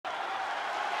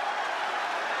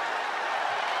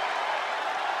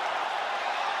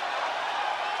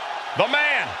The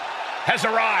man has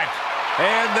arrived.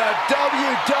 And the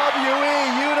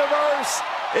WWE Universe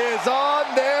is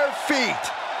on their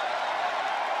feet.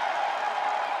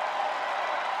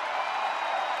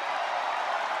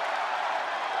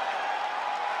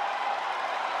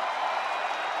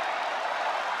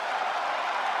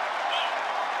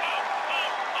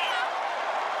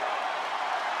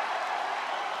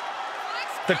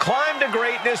 The climb to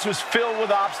greatness was filled with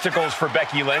obstacles for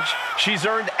Becky Lynch. She's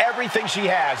earned everything she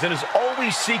has and is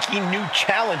always seeking new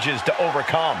challenges to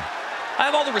overcome. I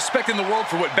have all the respect in the world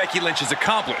for what Becky Lynch has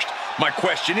accomplished. My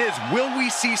question is, will we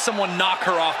see someone knock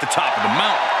her off the top of the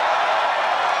mountain?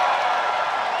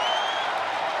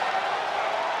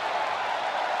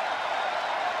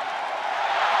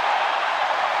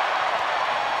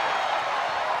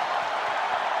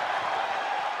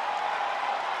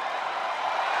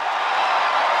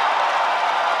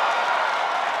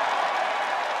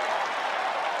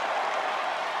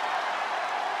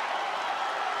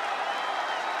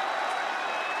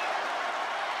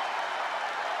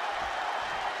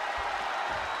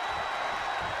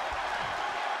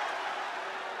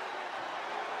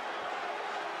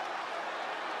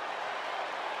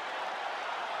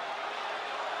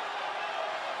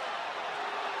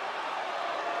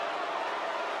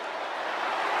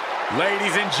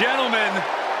 Ladies and gentlemen,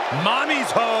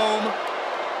 Mommy's home.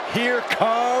 Here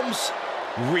comes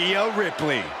Rhea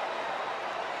Ripley.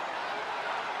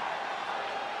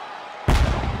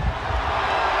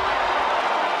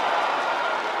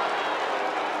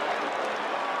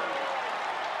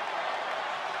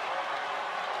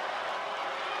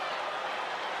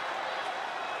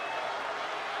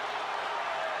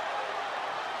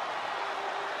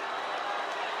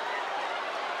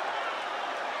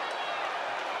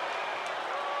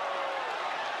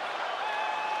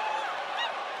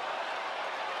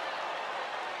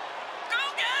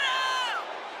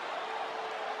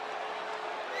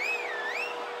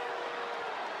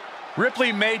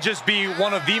 Ripley may just be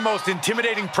one of the most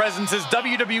intimidating presences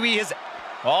WWE has...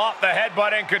 Oh, the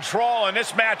headbutt in control in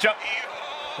this matchup.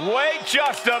 Wait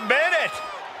just a minute.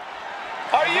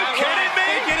 Are you kidding me?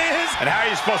 I think it is. And how are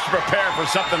you supposed to prepare for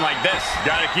something like this?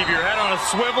 Got to keep your head on a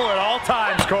swivel at all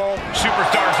times, Cole.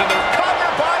 Superstars in the cover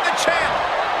by the champ.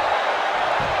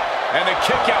 And the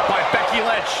kick out by Becky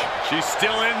Lynch. She's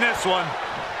still in this one.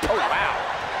 Oh, wow.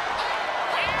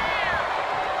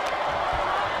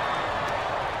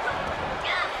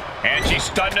 And she's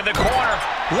stunned in the corner.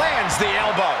 Lands the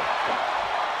elbow.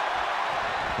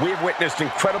 We've witnessed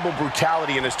incredible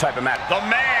brutality in this type of match. The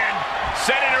man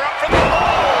setting her up for the...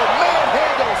 Oh,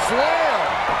 manhandle slam.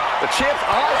 The champ's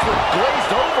eyes were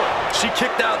glazed over. She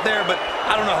kicked out there, but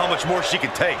I don't know how much more she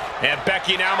could take. And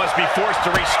Becky now must be forced to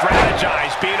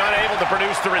re-strategize, being unable to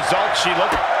produce the results she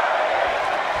looked...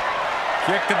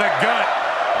 Kick to the gut.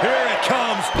 Here it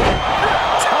comes.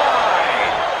 Tied.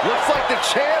 Looks like the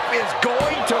champ is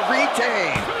going to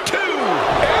retain. 2.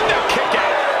 And the kick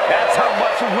out. That's how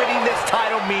much winning this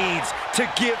title means. To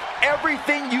give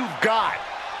everything you've got.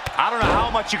 I don't know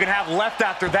how much you can have left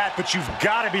after that, but you've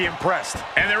got to be impressed.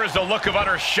 And there is a look of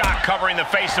utter shock covering the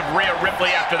face of Rhea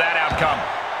Ripley after that outcome.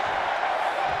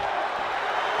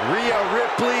 Rhea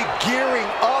Ripley gearing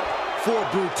up for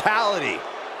brutality.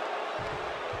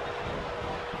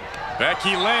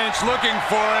 Becky Lynch looking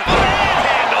for it.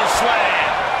 Handle slam.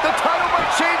 The title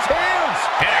might change hands.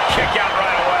 And a kick out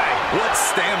right away. What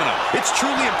stamina. It's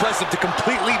truly impressive to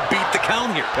completely beat the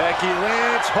count here. Becky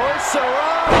Lynch hoists her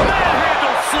up.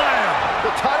 Handle slam.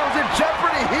 The title's in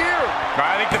jeopardy here.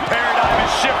 I think the paradigm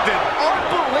has shifted.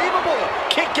 Unbelievable.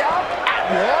 Kick out at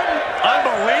 1.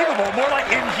 Unbelievable. More like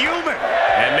inhuman.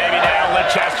 And maybe now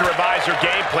Lynch has to revise her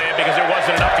game plan because there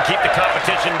wasn't enough to keep the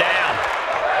competition down.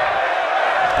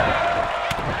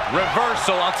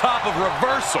 Reversal on top of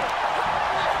reversal.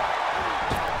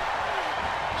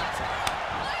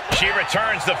 She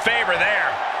returns the favor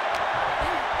there.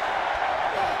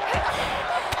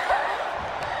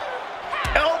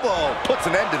 Elbow puts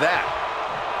an end to that.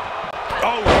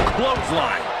 Oh,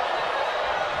 clothesline.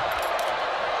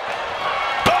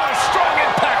 Oh, strong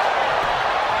impact.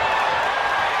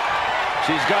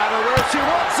 She's got her where she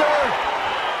wants her.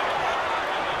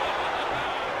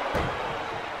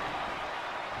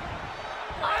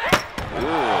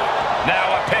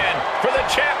 Now a pin for the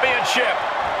championship.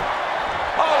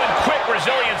 Oh, and quick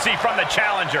resiliency from the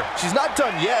challenger. She's not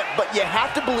done yet, but you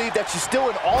have to believe that she's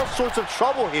still in all sorts of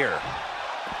trouble here.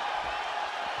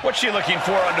 What's she looking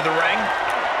for under the ring?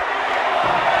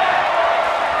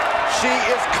 She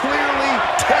is clearly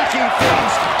taking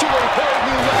things to a whole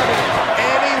new level.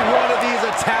 Any one of these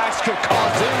attacks could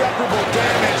cause irreparable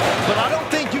damage, but I don't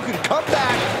think you can come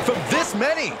back from this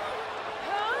many.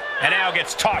 And now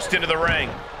gets tossed into the ring.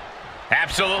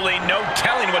 Absolutely no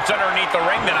telling what's underneath the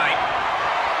ring tonight.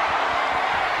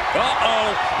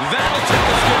 Uh-oh, that'll take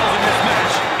the skills in this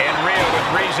match. And Rhea with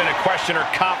reason to question her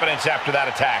confidence after that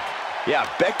attack. Yeah,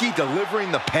 Becky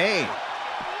delivering the pain.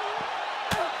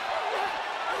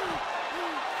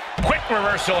 Quick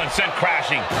reversal and sent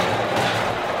crashing.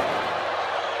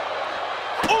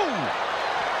 Ooh!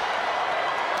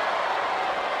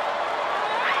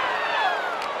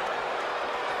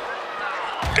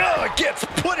 Gets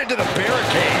put into the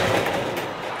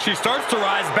barricade. She starts to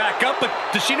rise back up, but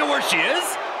does she know where she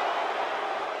is?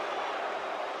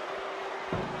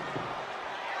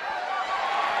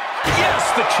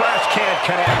 Yes, the trash can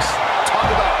connects. Talk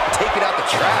about taking out the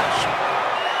trash.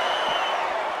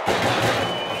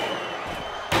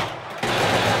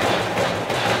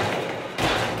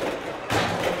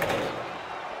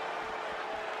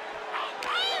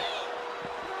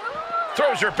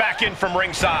 Throws her back in from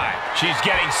ringside. She's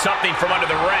getting something from under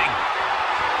the ring.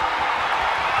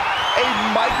 A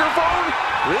microphone?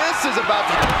 This is about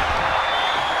to...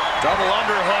 Double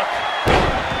underhook.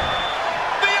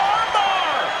 The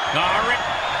armbar! All right.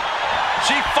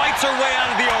 She fights her way out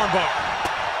of the armbar.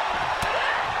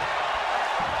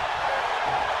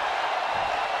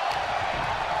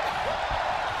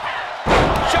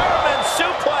 German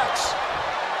suplex.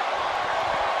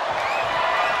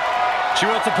 She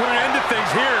wants to put an end to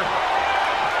things here.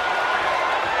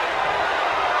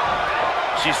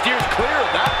 She steers clear of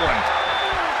that one.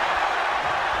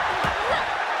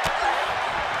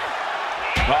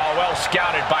 Oh, well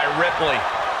scouted by Ripley.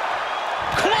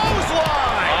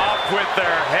 Clothesline! Off with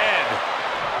their head.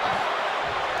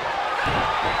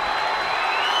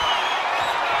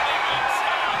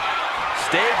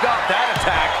 Staved off that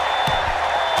attack.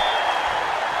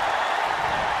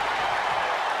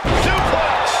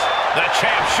 Suplex! The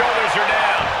champ's shoulders are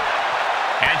down.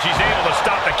 And she's able to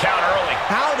stop the count early.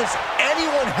 How does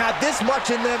anyone have this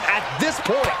much in them at this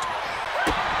point?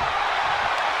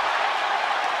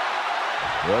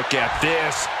 Look at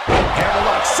this.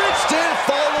 Hammerlock cinched in,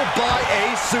 followed by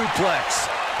a suplex.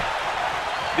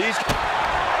 These...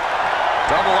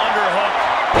 Double underhook.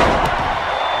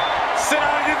 Sit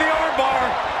out into the armbar.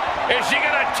 Is she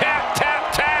gonna tap, tap,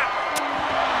 tap?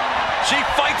 She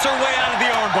fights her way out of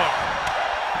the armbar.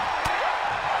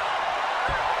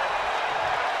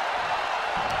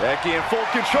 Becky in full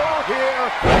control here.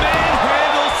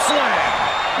 Manhandle slam.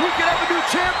 We can have a new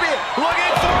champion.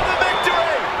 Looking for the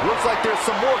victory! Looks like there's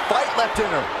some more fight left in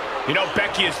her. You know,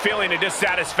 Becky is feeling a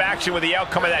dissatisfaction with the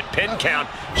outcome of that pin count.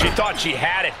 She thought she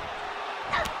had it.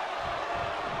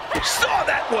 Saw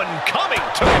that one coming,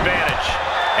 took advantage.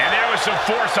 And there was some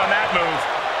force on that move.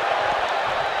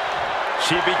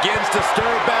 She begins to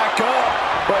stir back up,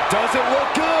 but doesn't look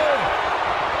good.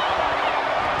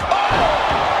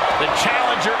 The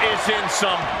challenger is in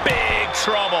some big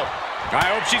trouble.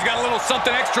 I hope she's got a little something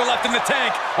extra left in the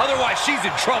tank. Otherwise, she's in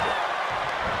trouble.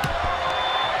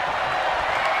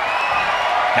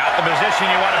 Not the position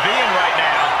you want to be in right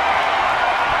now.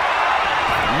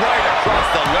 Right across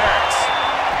the legs.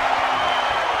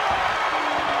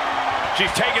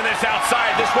 She's taking this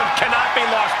outside. This one cannot be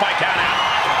lost by countout.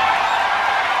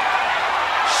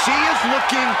 She is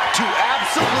looking to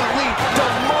absolutely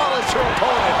demolish her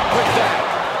opponent with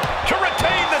that. To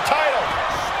retain the title.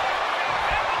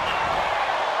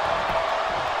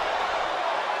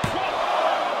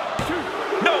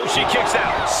 No, she kicks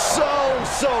out.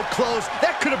 So close.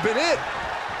 That could have been it.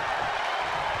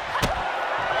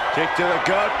 Kick to the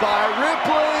gut by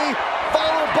Ripley,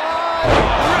 followed by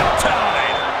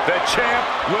Riptide. The champ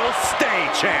will stay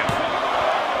champ.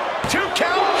 2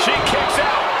 count. She kicks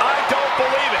out. I don't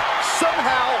believe it.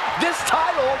 Somehow, this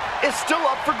title is still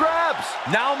up for grabs.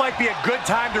 Now might be a good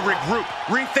time to regroup.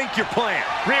 Rethink your plan.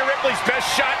 Rhea Ripley's best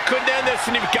shot couldn't end this,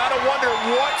 and you've got to wonder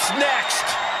what's next.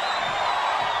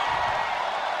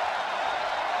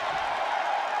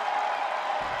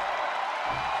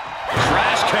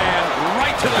 Trash can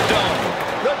right to the dome.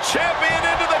 The champion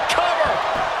into the cover.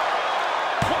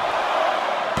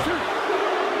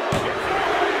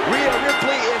 Rhea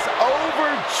Ripley is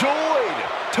overjoyed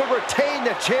to retain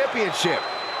the championship.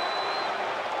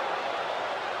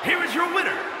 Here is your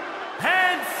winner,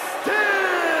 and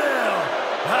still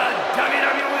the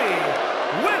WWE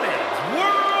Women's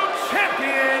World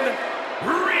Champion,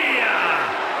 Rhea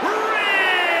Ripley.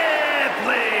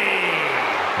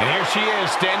 And here she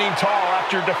is, standing tall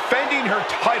after defending her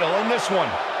title in this one.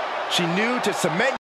 She knew to cement